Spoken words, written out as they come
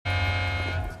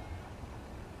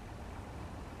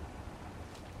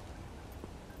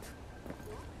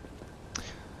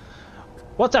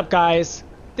What's up, guys?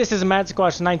 This is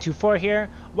MadSquash924 here.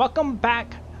 Welcome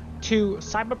back to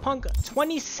Cyberpunk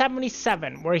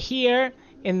 2077. We're here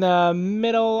in the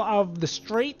middle of the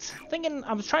street.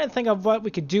 I was trying to think of what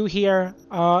we could do here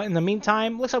in the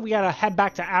meantime. Looks like we gotta head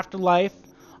back to Afterlife.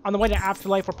 On the way to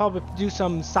Afterlife, we'll probably do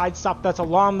some side stuff that's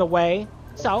along the way.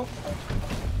 So,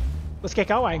 let's get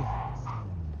going.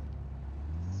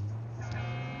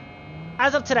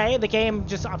 As of today, the game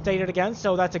just updated again,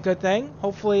 so that's a good thing.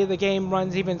 Hopefully the game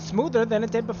runs even smoother than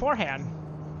it did beforehand,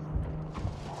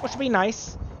 which would be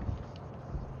nice.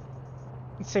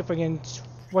 Let's see if we can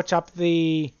switch up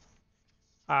the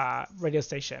radio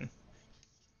station.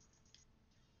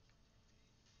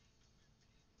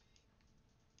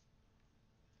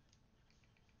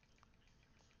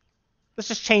 Let's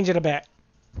just change it a bit.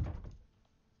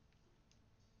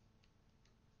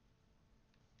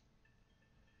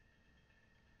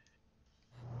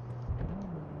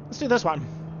 Let's do this one.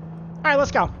 Alright,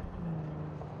 let's go.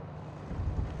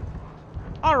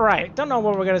 Alright, don't know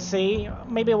what we're gonna see.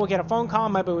 Maybe we'll get a phone call,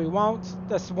 maybe we won't.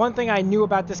 That's one thing I knew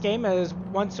about this game is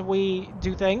once we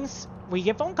do things, we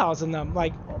get phone calls in them.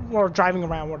 Like, we're driving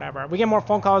around, whatever. We get more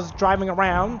phone calls driving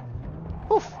around.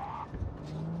 Poof.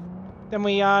 Than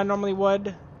we normally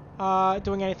would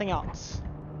doing anything else.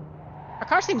 Our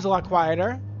car seems a lot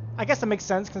quieter. I guess that makes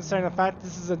sense considering the fact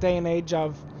this is a day and age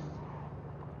of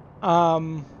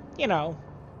you know,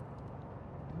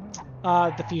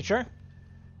 the future.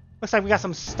 Looks like we got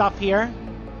some stuff here.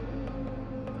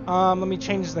 Let me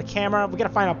change the camera. We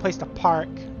gotta find a place to park.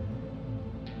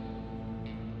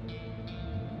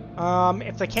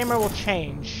 If the camera will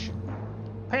change.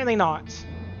 Apparently not.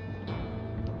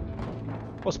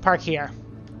 Let's park here.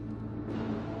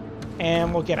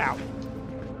 And we'll get out.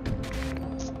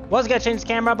 Was gonna change the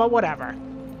camera, but whatever.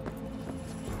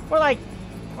 We're like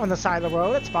on the side of the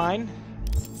road, it's fine.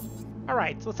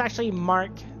 Alright, so let's actually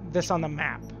mark this on the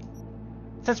map.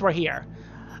 Since we're here.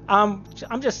 I'm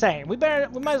just saying, we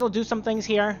might as well do some things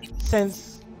here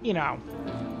since, you know,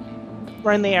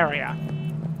 we're in the area.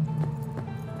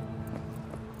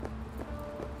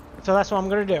 So that's what I'm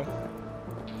gonna do.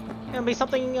 It'll be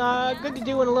something good to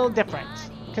do and a little different,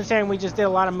 considering we just did a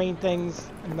lot of main things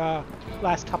in the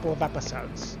last couple of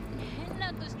episodes.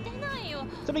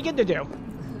 So it'll be good to do.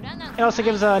 It also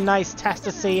gives a nice test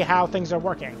to see how things are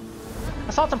working.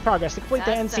 Assault in progress. Complete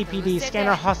the NCPD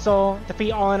scanner hustle.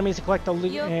 Defeat all enemies to collect the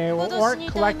loot or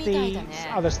collect the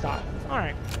other stuff.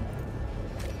 Alright.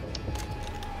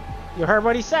 You heard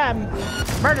what he said.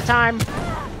 Murder time!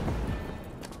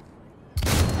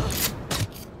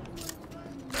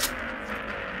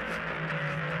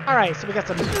 Alright, so we got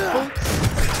some boots.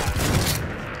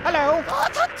 Hello!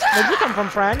 Where'd you come from,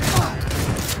 friend?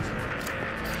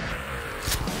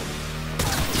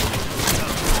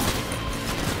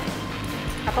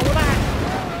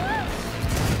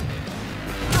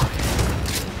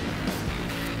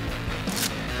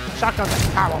 Shotguns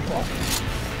are powerful.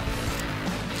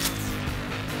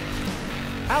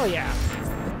 Hell yeah.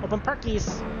 Open perkies.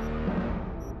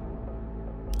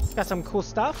 Got some cool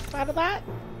stuff out of that.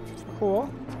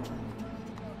 Cool.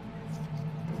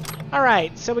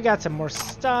 Alright, so we got some more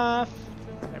stuff.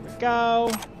 There we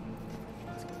go.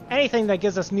 Anything that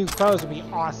gives us new clothes would be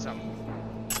awesome.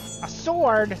 A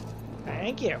sword?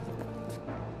 Thank you.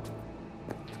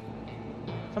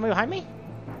 Somebody behind me?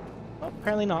 Oh,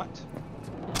 apparently not.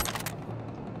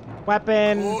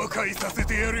 Weapon.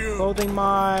 Clothing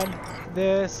mod.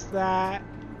 This, that.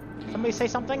 Somebody say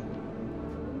something?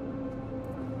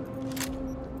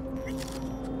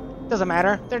 Doesn't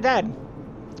matter. They're dead.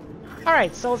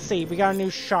 Alright, so let's see. We got a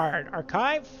new shard.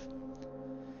 Archive.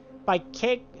 By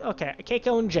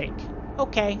Keiko and Jake.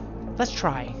 Okay, let's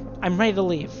try. I'm ready to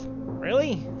leave.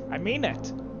 Really? I mean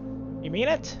it. You mean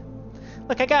it?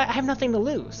 Look, I have nothing to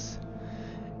lose.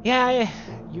 Yeah,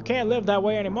 you can't live that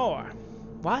way anymore.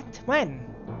 What? When?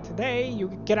 Today, you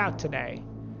get out today.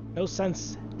 No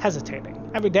sense hesitating.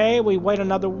 Every day we wait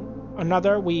another,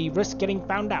 we risk getting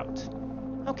found out.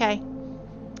 Okay.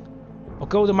 We'll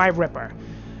go to my Ripper.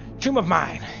 Dream of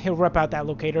mine. He'll rip out that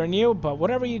locator in you, but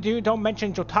whatever you do, don't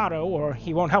mention Jotaro or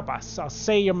he won't help us. I'll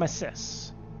say you're my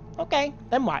sis. Okay,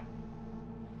 then what?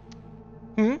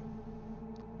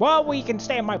 Well, we can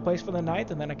stay at my place for the night,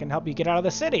 and then I can help you get out of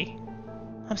the city.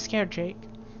 I'm scared, Jake.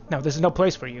 No, this is no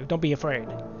place for you. Don't be afraid.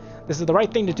 This is the right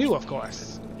thing to do, of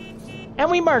course. And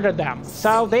we murdered them,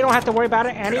 so they don't have to worry about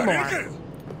it anymore.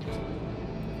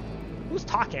 Who's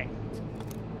talking?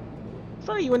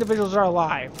 Some of you individuals are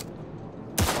alive.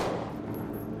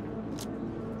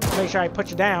 Make sure I put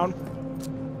you down.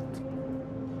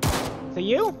 Is it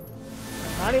you?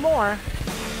 Not anymore.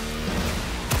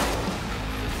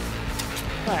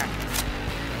 There.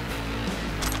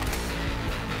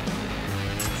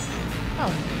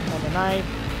 Oh, another knife.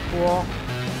 Cool.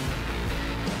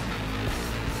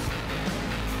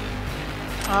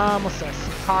 What's this?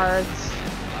 Cards.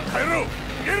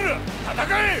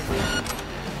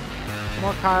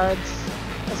 More cards.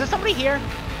 Is there somebody here?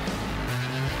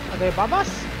 Are they above us?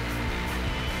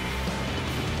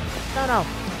 No.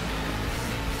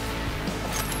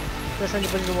 This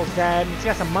individual's dead. He's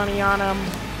got some money on him.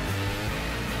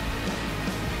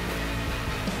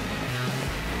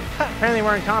 Apparently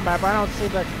we're in combat, but I don't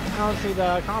see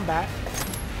the combat.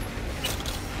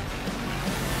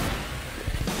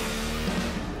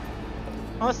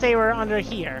 Let's say we're under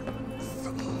here.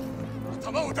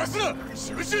 Oh,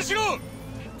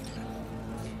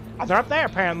 they're up there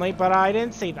apparently, but I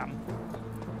didn't see them.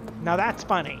 Now that's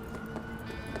funny.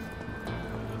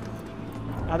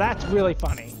 Now that's really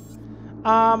funny.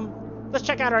 Let's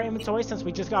check out our inventory since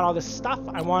we just got all this stuff.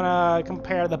 I want to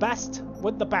compare the best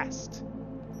with the best.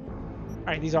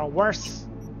 Alright, these are all worse.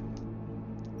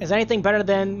 Is anything better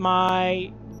than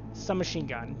my submachine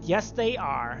gun? Yes, they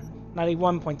are.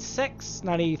 91.6,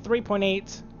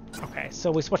 93.8. Okay, so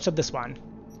we switched to this one.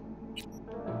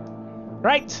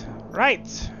 Right.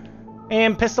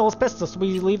 And pistols.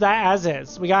 We leave that as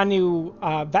is. We got a new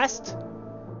vest.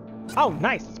 Oh,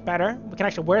 nice. It's better. We can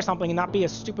actually wear something and not be a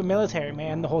stupid military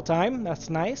man the whole time. That's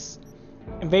nice.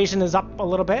 Invasion is up a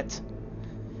little bit.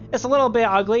 It's a little bit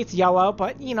ugly. It's yellow,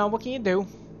 but, you know, what can you do?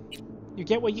 You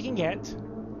get what you can get.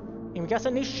 And we got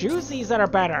some new shoesies that are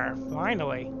better.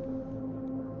 Finally.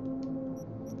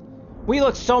 We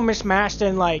look so mishmashed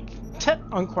and, like,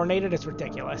 uncoordinated. It's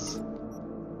ridiculous.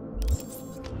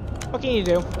 What can you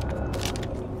do?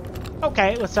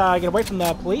 Okay, let's get away from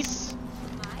the police.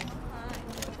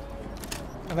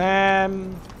 And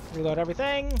then reload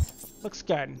everything. Looks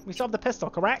good. We still have the pistol,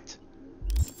 correct?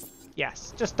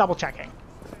 Yes, just double checking.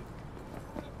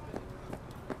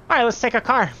 Alright, let's take a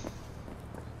car.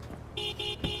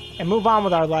 And move on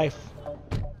with our life.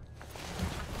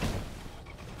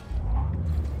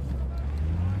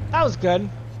 That was good.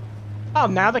 Oh,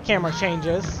 now the camera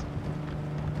changes.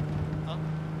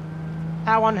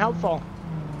 How unhelpful.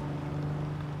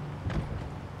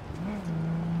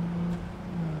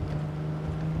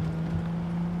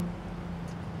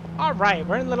 Alright,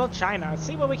 we're in Little China. Let's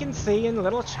see what we can see in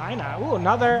Little China. Ooh,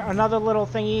 another little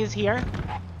thingy is here.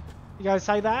 You guys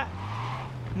see that?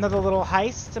 Another little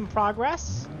heist in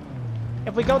progress.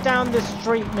 If we go down this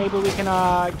street, maybe we can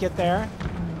get there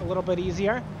a little bit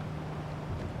easier.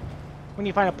 We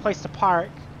need to find a place to park.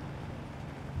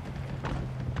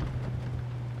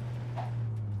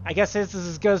 I guess this is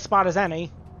as good a spot as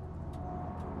any.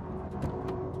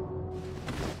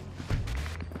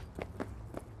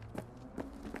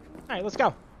 Alright, let's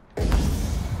go.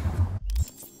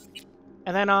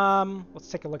 And then, let's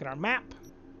take a look at our map.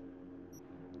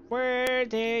 Where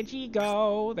did you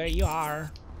go? There you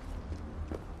are.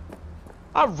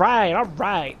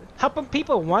 Alright. Helping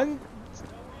people one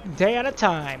day at a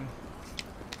time.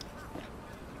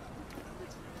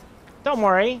 Don't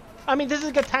worry. I mean, this is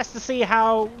a good test to see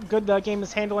how good the game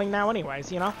is handling now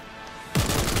anyways, you know?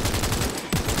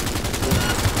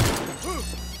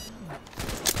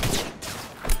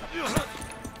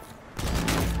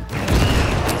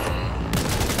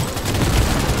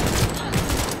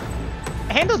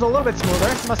 It handles a little bit smoother,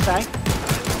 I must say.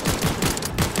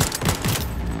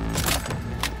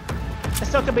 It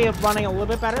still could be running a little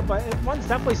bit better, but it runs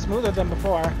definitely smoother than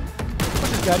before,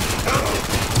 which is good.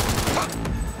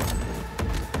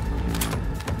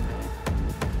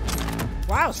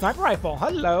 Wow, sniper rifle.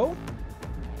 Hello.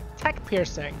 Tech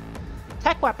piercing.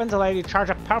 Tech weapons allow you to charge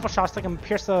up powerful shots that can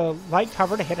pierce the light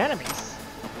cover to hit enemies.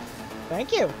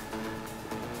 Thank you.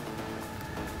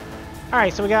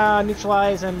 Alright, so we gotta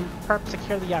neutralize and perp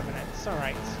secure the evidence.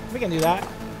 Alright, we can do that.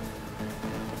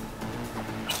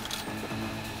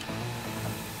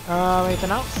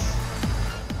 Anything else?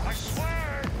 I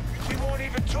swear, we won't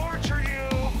even torture you.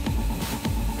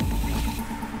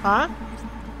 Huh?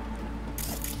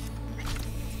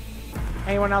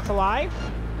 Anyone else alive?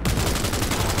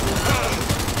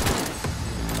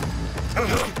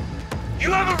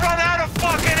 You haven't run out of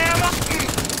fucking ammo?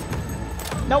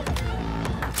 Nope.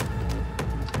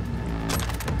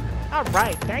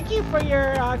 Alright, thank you for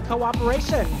your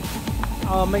cooperation.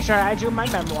 I'll make sure I add you in my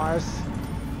memoirs.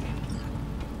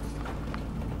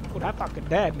 Oh, that fucking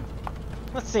dead.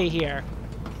 Let's see here.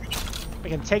 We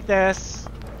can take this.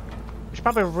 We should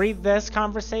probably read this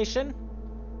conversation.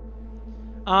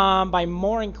 By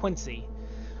Moore and Quincy.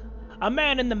 A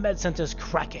man in the med center is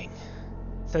cracking.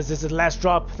 Says this is the last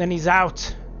drop, then he's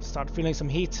out. Start feeling some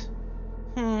heat.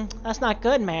 That's not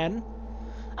good, man.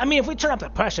 I mean, if we turn up the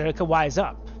pressure, it could wise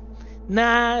up.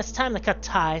 Nah, it's time to cut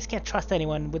ties. Can't trust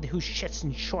anyone with who shits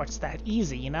in shorts that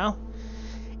easy, you know?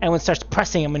 Anyone starts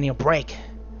pressing him and he'll break.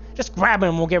 Just grab him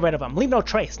and we'll get rid of him. Leave no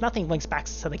trace. Nothing links back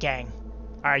to the gang.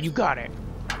 Alright, you got it.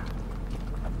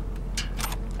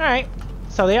 Alright,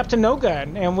 so they up to no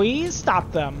good, and we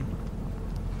stop them.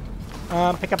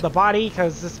 Pick up the body,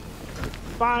 because this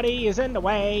body is in the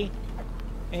way.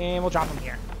 And we'll drop him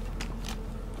here.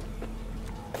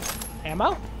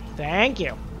 Ammo? Thank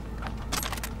you.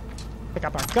 Pick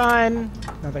up our gun.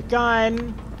 Another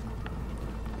gun.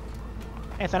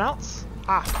 Anything else?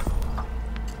 Ah.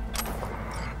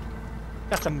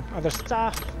 Got some other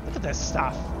stuff. Look at this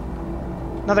stuff.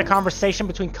 Another conversation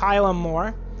between Kyle and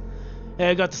Moore. Hey,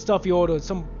 I got the stuff you ordered.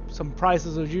 Some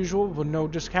prices as usual, but no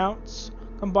discounts.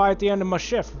 Come by at the end of my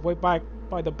shift. Wait by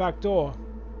the back door.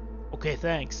 Okay,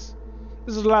 thanks.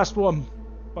 This is the last one.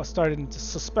 I started to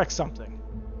suspect something.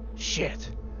 Shit.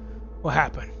 What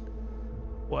happened?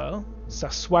 Well, so I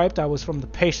swiped. I was from the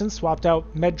patient, swapped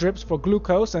out med drips for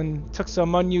glucose, and took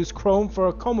some unused chrome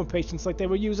for coma patients like they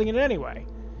were using it anyway.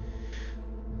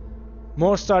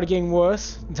 More started getting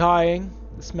worse, dying.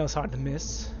 The smell's hard to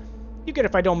miss. You get it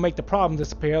if I don't make the problem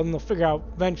disappear, and they'll figure out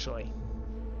eventually.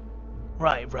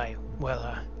 Right.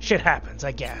 Well, shit happens,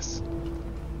 I guess.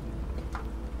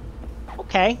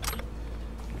 Okay.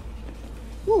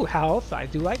 Ooh, health. I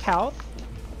do like health.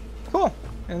 Cool.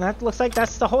 And that looks like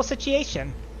that's the whole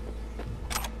situation.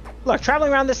 Look,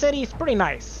 traveling around the city is pretty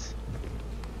nice.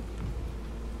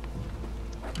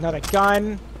 Another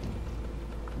gun.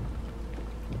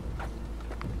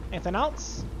 Anything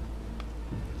else?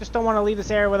 Just don't want to leave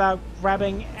this area without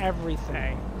grabbing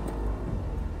everything.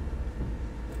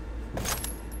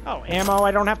 Oh, ammo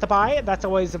I don't have to buy. That's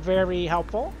always very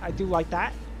helpful. I do like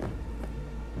that.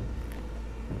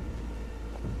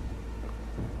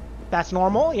 That's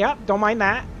normal. Yep, don't mind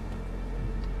that.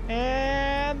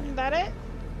 And that it?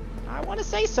 I want to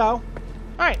say so.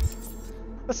 Alright.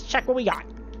 Let's check what we got.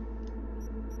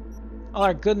 All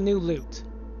our good new loot.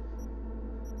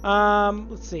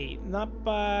 Let's see.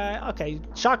 Okay,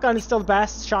 shotgun is still the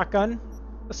best. Shotgun.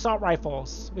 Assault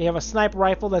rifles. We have a sniper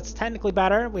rifle that's technically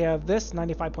better. We have this,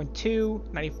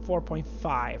 95.2,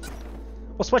 94.5.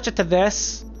 We'll switch it to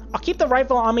this. I'll keep the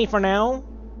rifle on me for now,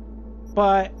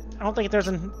 but I don't think there's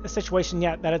a situation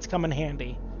yet that it's come in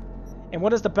handy. And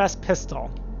what is the best pistol?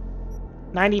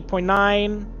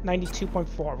 90.9,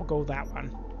 92.4. We'll go with that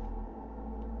one.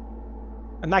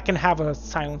 And that can have a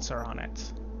silencer on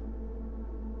it.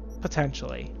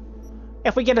 Potentially.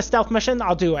 If we get a stealth mission,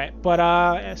 I'll do it.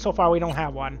 But so far we don't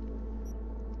have one.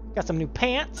 Got some new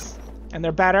pants. And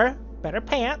they're better. Better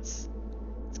pants.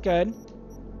 It's good.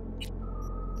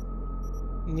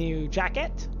 New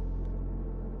jacket.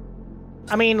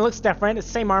 I mean, it looks different. It's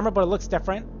the same armor, but it looks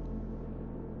different.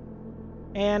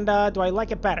 And do I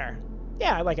like it better?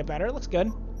 Yeah, I like it better. It looks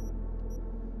good.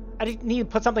 I need to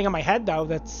put something on my head, though,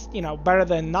 that's, you know, better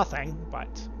than nothing.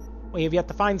 But we have yet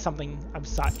to find something of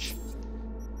such.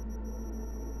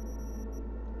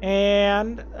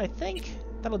 And I think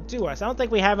that'll do us. I don't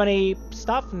think we have any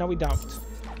stuff. No, we don't.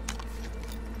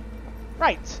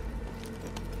 Right.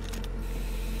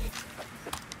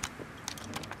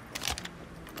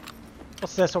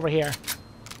 What's this over here?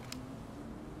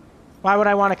 Why would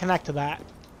I want to connect to that?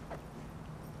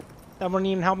 That wouldn't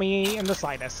even help me in the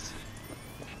slightest.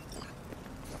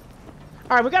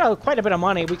 Alright, we got quite a bit of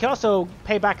money. We can also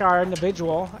pay back our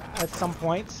individual at some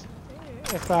point.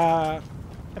 If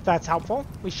that's helpful.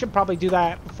 We should probably do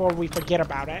that before we forget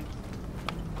about it.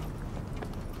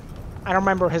 I don't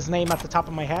remember his name at the top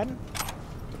of my head.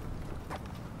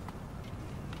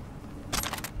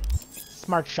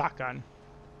 Smart shotgun.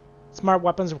 Smart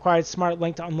weapons require smart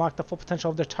link to unlock the full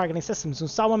potential of their targeting systems. So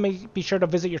someone may be sure to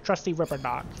visit your trusty Ripper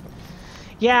Doc.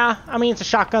 Yeah, I mean, it's a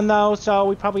shotgun though, so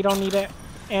we probably don't need it.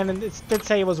 And it did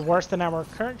say it was worse than our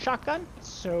current shotgun,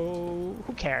 so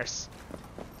who cares?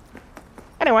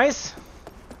 Anyways,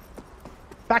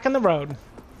 back on the road.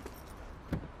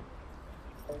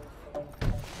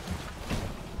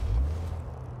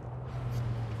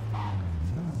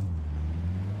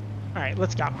 Alright,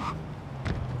 let's go.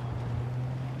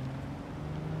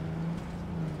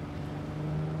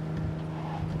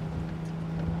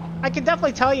 I can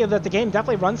definitely tell you that the game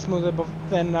definitely runs smoother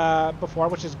than before,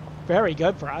 which is very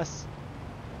good for us.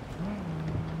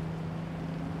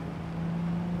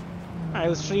 Alright,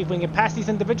 let's see if we can get past these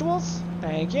individuals.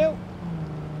 Thank you.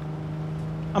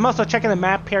 I'm also checking the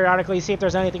map periodically, see if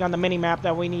there's anything on the mini-map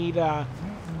that we need to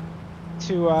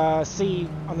see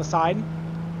on the side.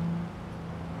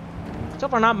 So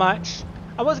far, not much.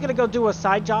 I was going to go do a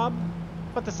side job,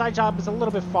 but the side job is a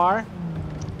little bit far.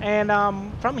 And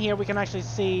from here, we can actually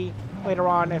see later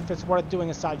on if it's worth doing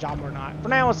a side job or not. For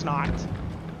now, it's not.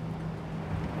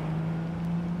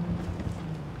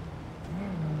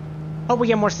 Hope we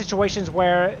get more situations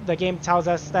where the game tells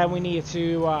us that we need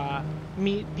to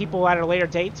meet people at a later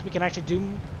date so we can actually do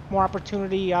more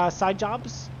opportunity side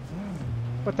jobs.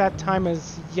 But that time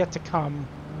is yet to come.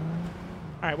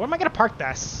 Alright, where am I going to park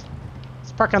this?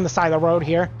 Let's park on the side of the road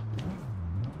here.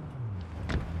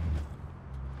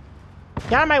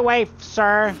 Get out of my way,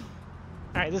 sir.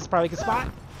 Alright, this is probably a good spot.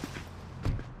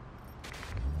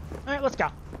 Alright, let's go.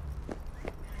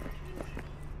 What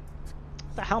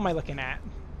the hell am I looking at?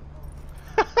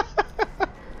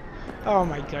 Oh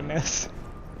my goodness.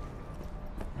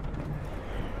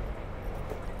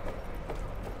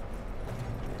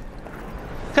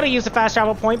 Could have used a fast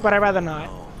travel point, but I'd rather not.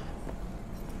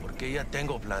 Porque ya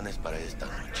tengo planes para esta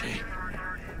noche.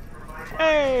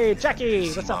 Hey, Jackie!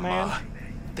 What's up, man?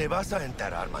 Te vas a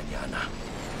enterar mañana.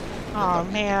 Oh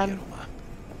man.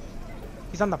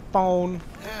 He's on the phone.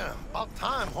 Yeah, about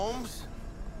time, Holmes.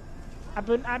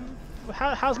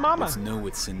 How's Mama? What's new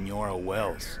with Senora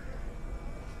Wells?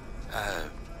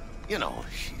 You know,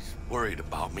 she's worried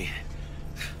about me.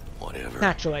 Whatever.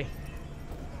 Naturally.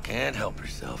 Can't help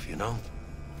herself, you know?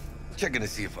 Checking to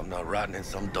see if I'm not rotting in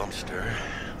some dumpster,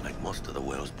 like most of the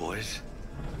Wells boys.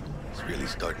 It's really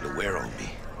starting to wear on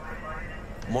me.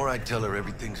 The more I tell her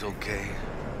everything's okay,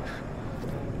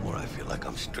 the more I feel like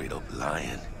I'm straight up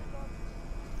lying.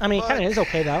 I mean, it kind of is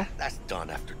okay, though. That's done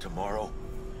after tomorrow.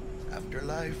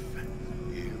 Afterlife,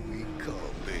 here we come,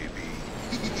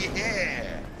 baby.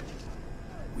 Yeah!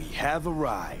 We have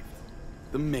arrived.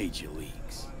 The major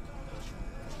leagues.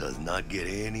 Does not get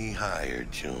any higher,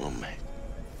 chum.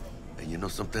 And you know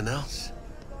something else?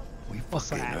 We What's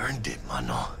fucking that? earned it,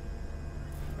 mano.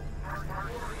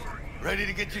 Ready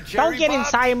to get your cherry Don't get popped?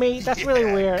 inside me. That's really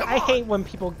Yeah, weird. come I on. hate when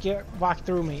people walk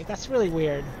through me. That's really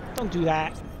weird. Don't do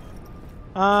that.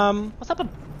 What's up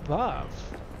above?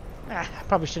 I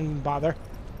probably shouldn't bother.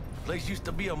 Place used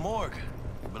to be a morgue.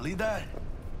 You believe that?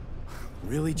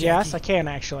 Really, Jackie? Yes, I can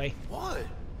actually. What?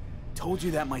 Told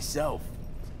you that myself.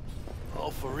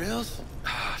 Oh, for reals?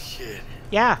 Ah, shit.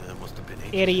 Yeah, That must have been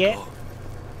ages idiot. ago.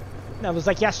 That was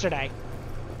like yesterday.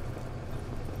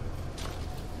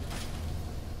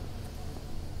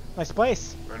 Nice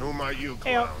place. And who might you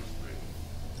Heyo. clowns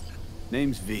be?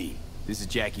 Name's V. This is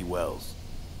Jackie Wells.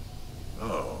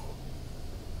 Oh.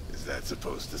 Is that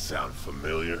supposed to sound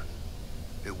familiar?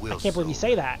 It will I can't believe you soon.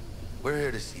 say that. We're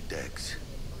here to see Dex.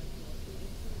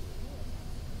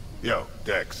 Yo,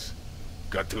 Dex.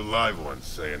 Got 2 live ones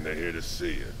saying they're here to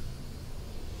see you.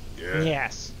 Yeah?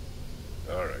 Yes.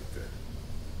 Alright then.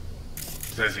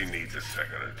 Says he needs a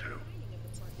second or 2.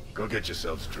 Go get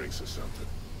yourselves drinks or something.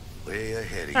 Way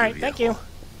ahead of All right, thank you.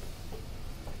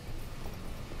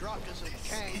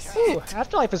 Ooh,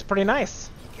 Afterlife is pretty nice.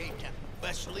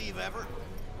 Best leave ever.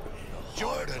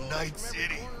 Heart of Night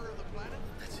City.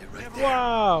 That's it right there.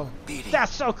 Whoa, Beat it.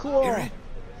 that's so cool. Hear it?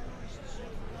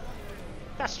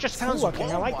 That's just cool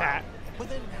looking. I like that. But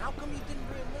then how come you didn't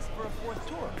re-enlist for a 4th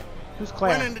tour? Who's Went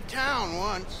Claire? into town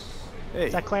once. Hey,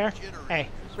 Is that Claire? Hey.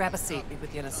 Grab a seat. Be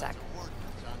with you in a sec.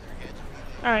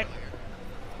 All right.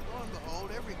 On the whole,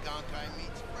 every gonk I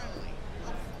meet's friendly.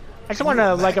 I just want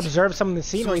to like observe some of the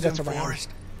scenery that's Susan around. Forest,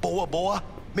 Boa Boa,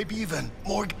 maybe even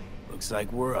Morgan. looks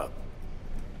like we're up.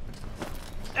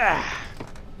 Ah,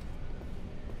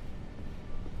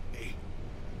 Hey,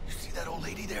 you see that old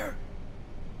lady there?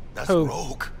 That's Who?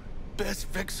 Rogue. Best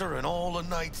fixer in all of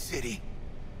Night City.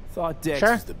 Thought Dex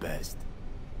Sure. was the best.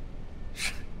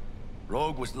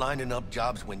 Rogue was lining up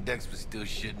jobs when Dex was still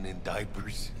shitting in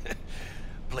diapers.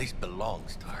 Place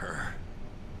belongs to her.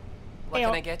 What Hey,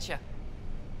 can oh. I get you?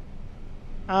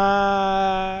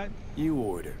 You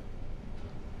order.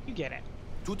 You get it.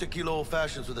 2 tequila old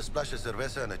fashions with a splash of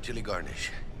cerveza and a chili garnish.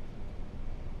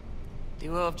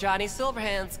 Duo of Johnny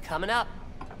Silverhands coming up.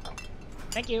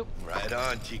 Thank you. Right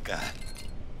on, chica.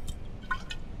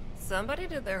 Somebody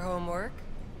did their homework.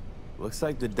 Looks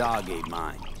like the dog ate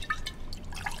mine.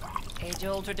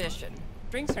 Age-old tradition.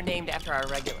 Drinks are named after our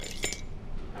regulars.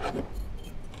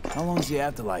 How long's the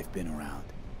afterlife been around?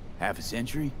 Half a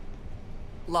century?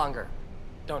 Longer.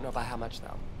 Don't know by how much,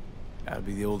 though. Gotta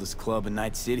be the oldest club in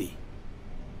Night City.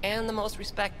 And the most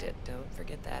respected. Don't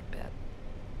forget that bit.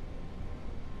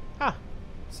 Huh.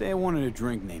 Say I wanted a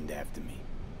drink named after me.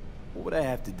 What would I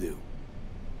have to do?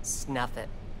 Snuff it.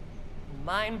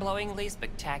 Mind-blowingly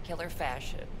spectacular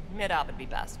fashion. Mid-op would be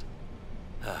best.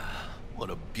 What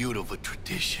a beautiful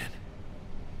tradition.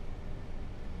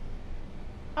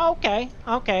 Okay.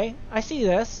 Okay. I see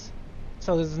this.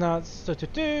 So this is not so to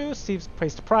do. Steve's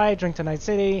praise to pride. Drink to Night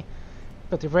City.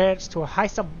 Filthy rich to a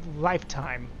heist of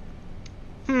lifetime.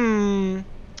 Let's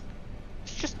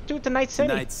just do it to Night City.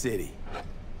 Night City.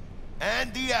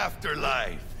 And the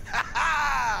afterlife.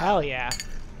 Hell yeah.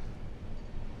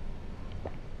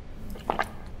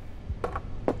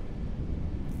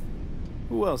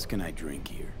 Who else can I drink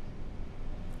here?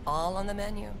 All on the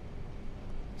menu.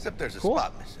 Except there's a Cool.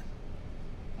 spot missing.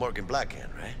 Morgan Blackhand,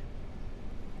 right?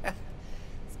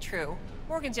 It's true.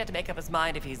 Morgan's yet to make up his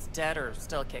mind if he's dead or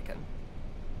still kicking.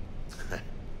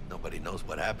 Nobody knows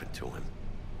what happened to him.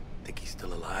 Think he's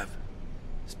still alive?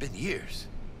 It's been years.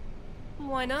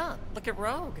 Why not? Look at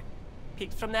Rogue.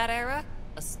 Peaks from that era,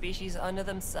 a species unto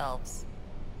themselves.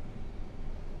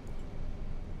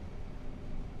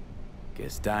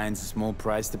 Guess dying's a small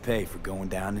price to pay for going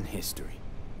down in history.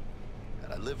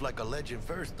 Gotta live like a legend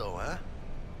first, though, huh?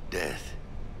 Death.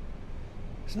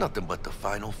 It's nothing but the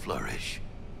final flourish.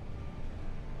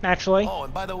 Naturally. Oh,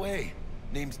 and by the way,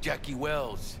 name's Jackie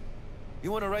Wells.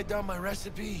 You wanna write down my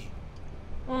recipe?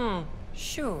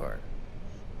 Sure.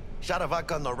 Shot of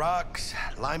vodka on the rocks,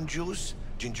 lime juice,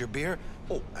 ginger beer.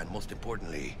 Oh, and most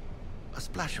importantly, a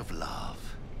splash of love.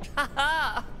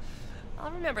 Haha!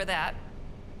 I'll remember that.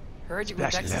 Heard you were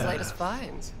Splash Dex's love. latest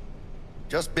finds.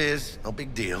 Just biz, no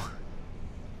big deal.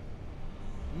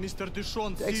 Mr.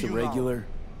 Dishon, Dex see a you now. regular.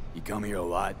 You come here a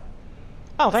lot.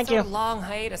 Oh, thank Sort you. of long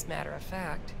hiatus, matter of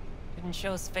fact. Didn't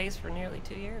show his face for nearly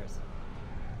 2 years.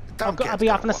 The I'll Tomcat's be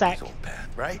off gotta in a walk sec. his own path,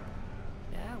 right?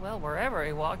 Yeah, well, wherever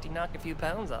he walked, he knocked a few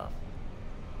pounds off.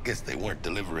 Guess they weren't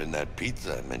delivering that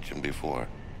pizza I mentioned before.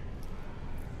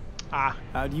 Ah,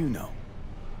 How do you know?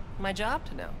 My job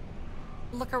to know.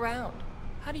 Look around.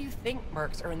 How do you think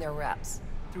mercs earn their reps?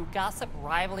 Through gossip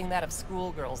rivaling that of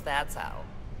schoolgirls, that's how.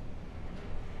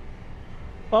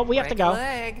 well, we have to Break a go.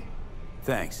 leg.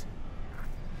 Thanks.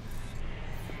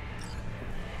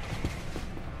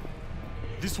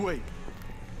 This way.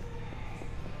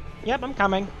 Yep, I'm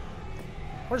coming.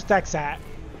 Where's Dex at?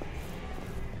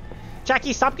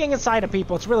 Jackie, stop getting inside of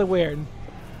people. It's really weird.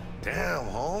 Damn,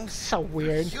 Holmes. So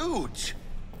weird. Huge.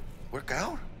 Work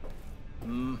out?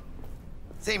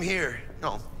 Same here.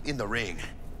 No, in the ring.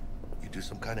 You do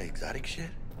some kind of exotic shit?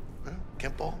 Huh?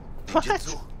 Kempo? What?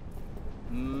 Ninjutsu?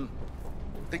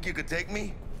 Think you could take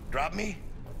me? Drop me?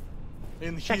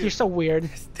 In Jackie, here. you're so weird.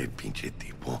 Este pinche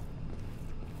tipo.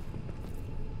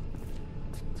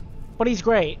 But he's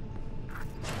great.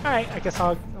 Alright, I guess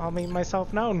I'll make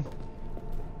myself known.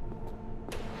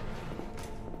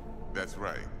 That's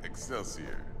right,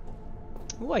 Excelsior.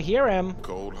 Ooh, I hear him.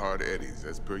 Cold hard eddies,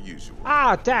 as per usual.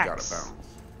 Ah, Gotta Dex. bounce.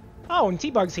 Oh, and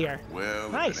T-Bug's here. Well,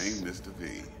 Nice. if it ain't Mr.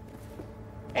 V.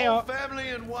 Hey, All family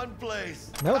in one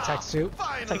place. Militech suit. I'll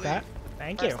Finally. take that.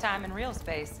 Thank you. First time in real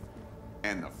space.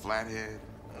 And the flathead.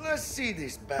 Let's see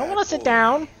this bad I want to sit boy.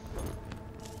 down.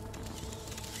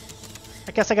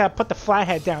 I guess I gotta put the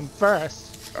flathead down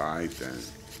first. Alright then.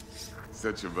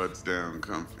 Set your butts down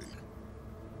comfy.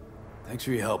 Thanks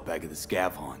for your help back at the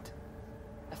scav hunt.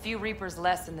 A few Reapers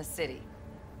less in the city.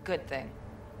 Good thing.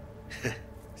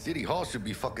 City Hall should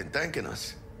be fucking thanking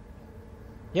us.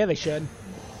 Yeah, they should.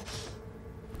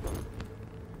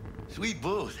 Sweet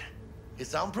booth.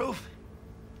 It's soundproof?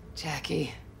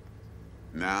 Jackie.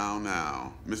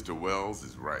 Now, Mr. Wells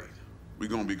is right. We're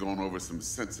gonna be going over some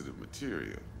sensitive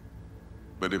material.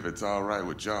 But if it's alright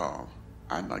with y'all,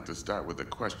 I'd like to start with a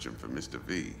question for Mr.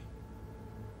 V.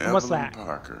 What's Evelyn that?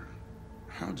 Parker,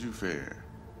 how'd you fare?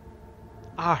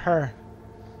 Ah, her.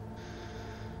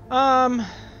 I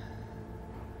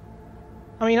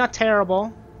mean, not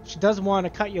terrible. She does want to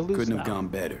cut you loose, Couldn't have though. gone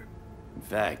better. In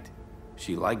fact,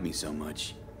 she liked me so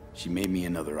much, she made me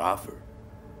another offer.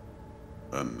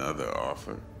 Another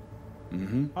offer?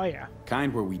 Oh, yeah.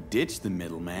 Kind where we ditch the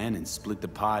middleman and split the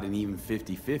pot in even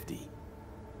 50-50.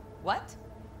 What?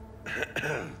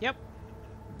 Yep.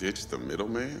 Ditch the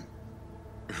middleman?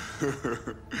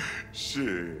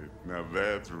 Shit, now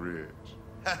that's rich.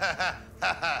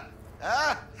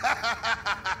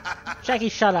 Jackie,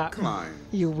 shut up. Clients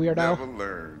You weirdo. never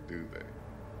learn, do they?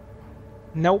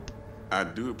 Nope. I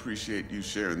do appreciate you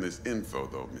sharing this info,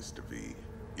 though, Mr. V.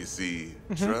 You see,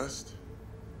 trust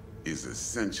is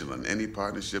essential in any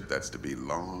partnership that's to be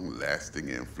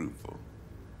long-lasting and fruitful.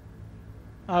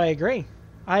 I agree.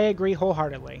 I agree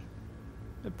wholeheartedly.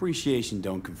 Appreciation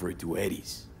don't convert to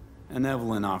eddies. And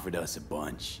Evelyn offered us a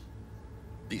bunch.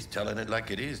 He's telling it like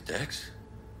it is, Dex.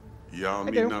 Y'all I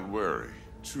need do. not worry.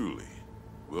 Truly,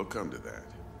 we'll come to that.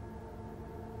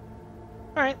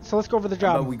 Alright, so let's go over the How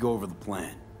job. about we go over the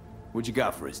plan? What you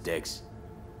got for us, Dex?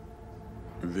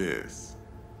 This.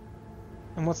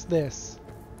 And what's this?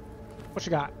 What you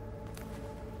got?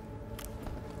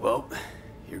 Well,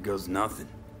 here goes nothing.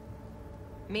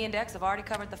 Me and Dex have already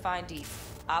covered the fine deep.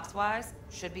 Ops-wise,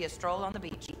 should be a stroll on the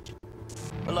beach.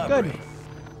 Elaborate.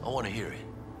 I want to hear it.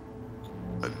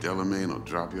 A Delamain will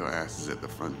drop your asses at the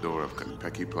front door of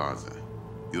Konpeki Plaza.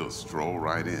 You'll stroll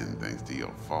right in thanks to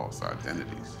your false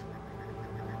identities.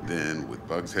 Then, with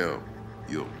Bug's help,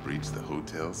 you'll breach the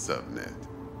hotel subnet.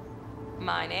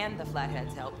 Mine and the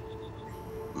Flathead's help.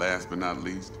 Last but not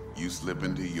least, you slip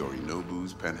into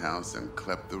Yorinobu's penthouse and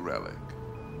clep the relic.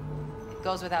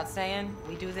 Goes without saying,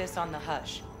 we do this on the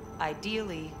hush.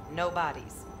 Ideally, no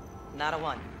bodies. Not a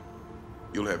one.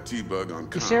 You'll have T-Bug on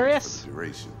comms serious? for the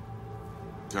duration.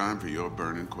 Time for your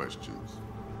burning questions.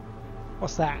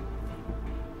 What's that?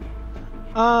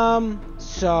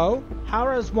 So, how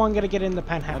is one gonna get in the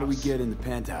penthouse? How do we get in the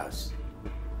penthouse?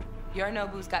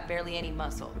 Yorinobu's got barely any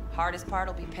muscle. Hardest part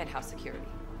will be penthouse security.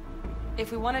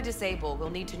 If we want to disable, we'll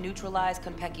need to neutralize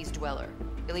Konpeki's dweller.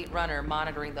 Elite runner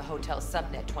monitoring the hotel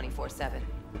subnet 24/7.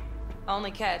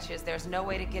 Only catch is there's no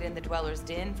way to get in the dweller's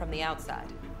den from the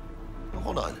outside.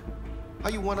 Hold on. How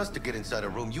you want us to get inside a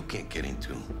room you can't get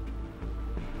into?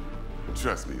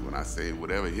 Trust me when I say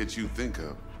whatever hit you think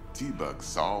of, T-Bug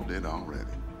solved it already.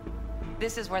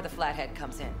 This is where the Flathead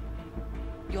comes in.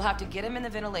 You'll have to get him in the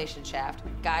ventilation shaft,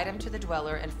 guide him to the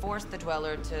dweller, and force the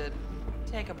dweller to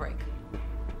take a break.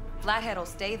 Flathead will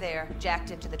stay there,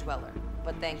 jacked into the dweller.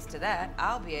 But thanks to that,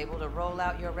 I'll be able to roll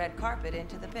out your red carpet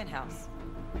into the penthouse.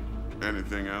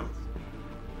 Anything else?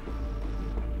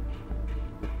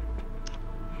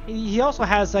 He also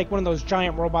has like one of those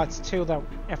giant robots too that,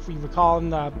 if we recall, in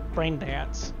the Brain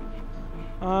Dance.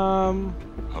 Hello?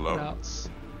 What else?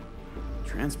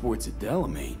 Transport's a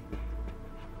Delamain.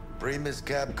 Primus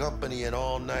Cab Company in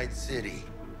All Night City.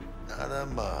 Nada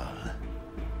mal.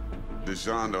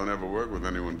 Deshaun don't ever work with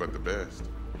anyone but the best.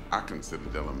 I consider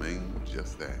Delamain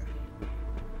just that.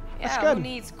 That's Yeah, good. who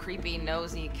needs creepy,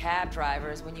 nosy cab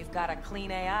drivers when you've got a clean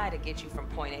AI to get you from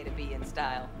point A to B in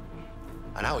style?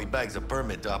 And how he bags a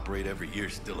permit to operate every year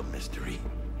is still a mystery.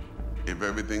 If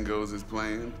everything goes as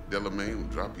planned, Delamain will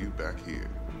drop you back here.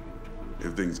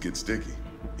 If things get sticky,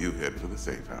 he'll head for the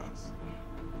safe house.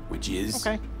 Which is?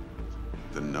 Okay.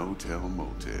 The no-tell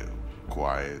motel.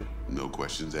 Quiet, no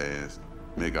questions asked.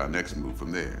 Make our next move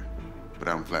from there. But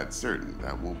I'm flat certain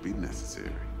that won't be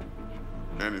necessary.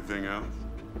 Anything else?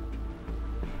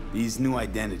 These new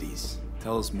identities.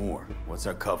 Tell us more. What's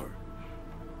our cover?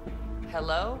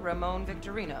 Hello, Ramon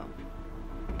Victorino.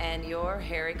 And you're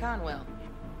Harry Conwell.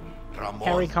 Ramon.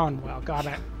 Harry Conwell, got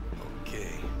it.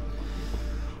 Okay.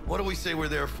 What do we say we're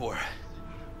there for?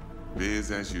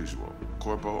 Biz as usual.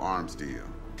 Corpo arms deal.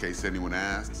 In case anyone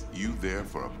asks, you there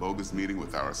for a bogus meeting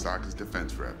with Arasaka's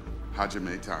defense rep,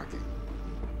 Hajime Taki.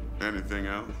 Anything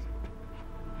else?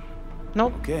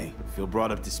 Nope. Okay, feel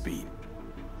brought up to speed.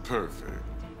 Perfect.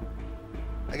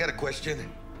 I got a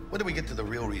question. When do we get to the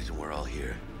real reason we're all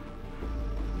here?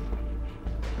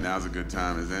 Now's a good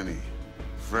time as any.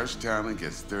 Fresh talent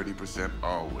gets 30%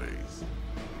 always.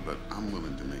 But I'm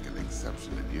willing to make an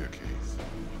exception in your case.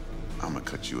 I'm gonna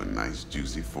cut you a nice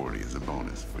juicy 40 as a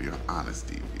bonus for your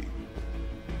honesty, V.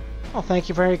 Oh, thank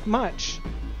you very much.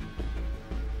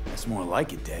 That's more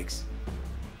like it, Dex.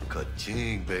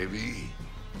 Ka-ching, baby.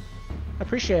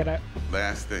 Appreciate it.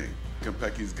 Last thing,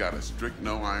 Konpeki's got a strict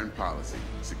no-iron policy.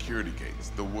 Security gates,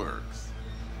 the works.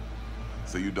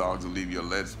 So you dogs will leave your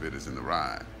lead spitters in the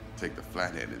ride. Take the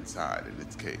Flathead inside in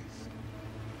its case.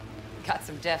 Got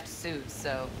some deft suits,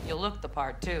 so you'll look the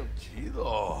part too.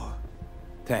 Chido.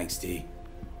 Thanks, T.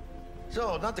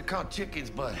 So, not to count chickens,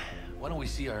 but why don't we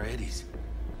see our Eddies?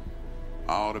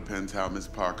 All depends how Miss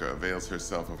Parker avails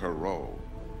herself of her role.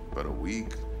 But a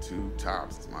week, 2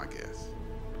 tops is my guess.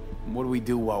 What do we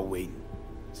do while waiting?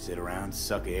 Sit around,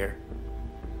 suck air?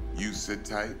 You sit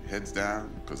tight, heads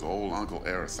down, cause old Uncle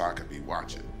Arasaka be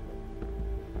watching.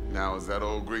 Now, as that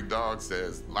old Greek dog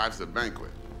says, life's a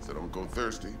banquet, so don't go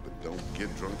thirsty, but don't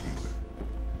get drunk either.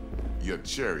 Your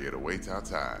chariot awaits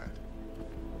outside.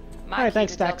 My All right, key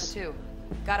thanks, to Delta Dex. 2.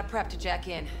 Gotta prep to jack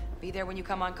in. Be there when you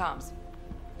come on comms.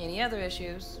 Any other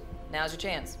issues? Now's your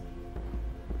chance.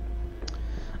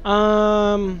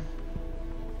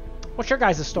 What's your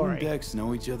guys' You and story? Dex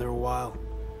know each other a while?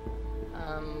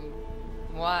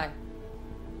 Why?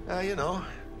 You know.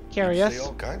 Curious. Say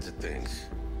all kinds of things.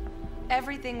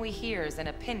 Everything we hear is an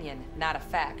opinion, not a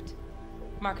fact.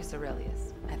 Marcus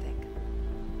Aurelius, I think.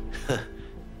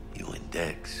 You and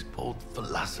Dex both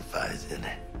philosophizing.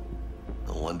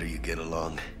 No wonder you get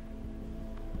along.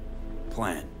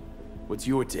 Plan. What's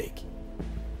your take?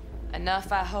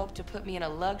 Enough, I hope, to put me in a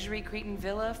luxury Cretan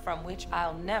villa from which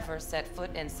I'll never set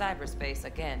foot in cyberspace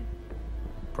again.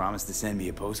 Promise to send me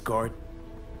a postcard?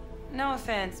 No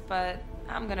offense, but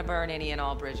I'm gonna burn any and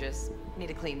all bridges. Need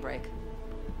a clean break.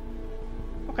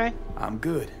 Okay. I'm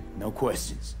good. No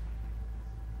questions.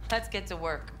 Let's get to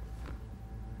work.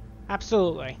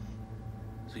 Absolutely.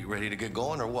 So you ready to get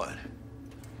going or what?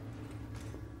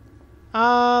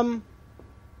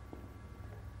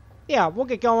 Yeah, we'll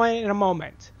get going in a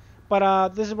moment. But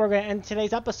this is where we're going to end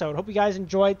today's episode. Hope you guys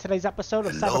enjoyed today's episode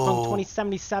of Cyberpunk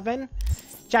 2077.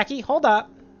 Jackie, hold up.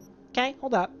 Okay,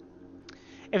 hold up.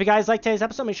 If you guys liked today's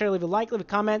episode, make sure to leave a like, leave a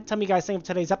comment, tell me you guys think of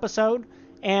today's episode.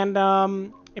 And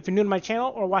if you're new to my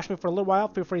channel or watch me for a little while,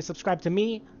 feel free to subscribe to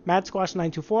me,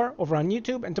 MadSquash924, over on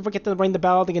YouTube. And don't forget to ring the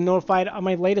bell to get notified of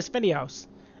my latest videos.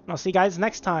 And I'll see you guys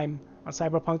next time on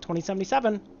Cyberpunk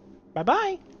 2077.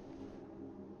 Bye-bye.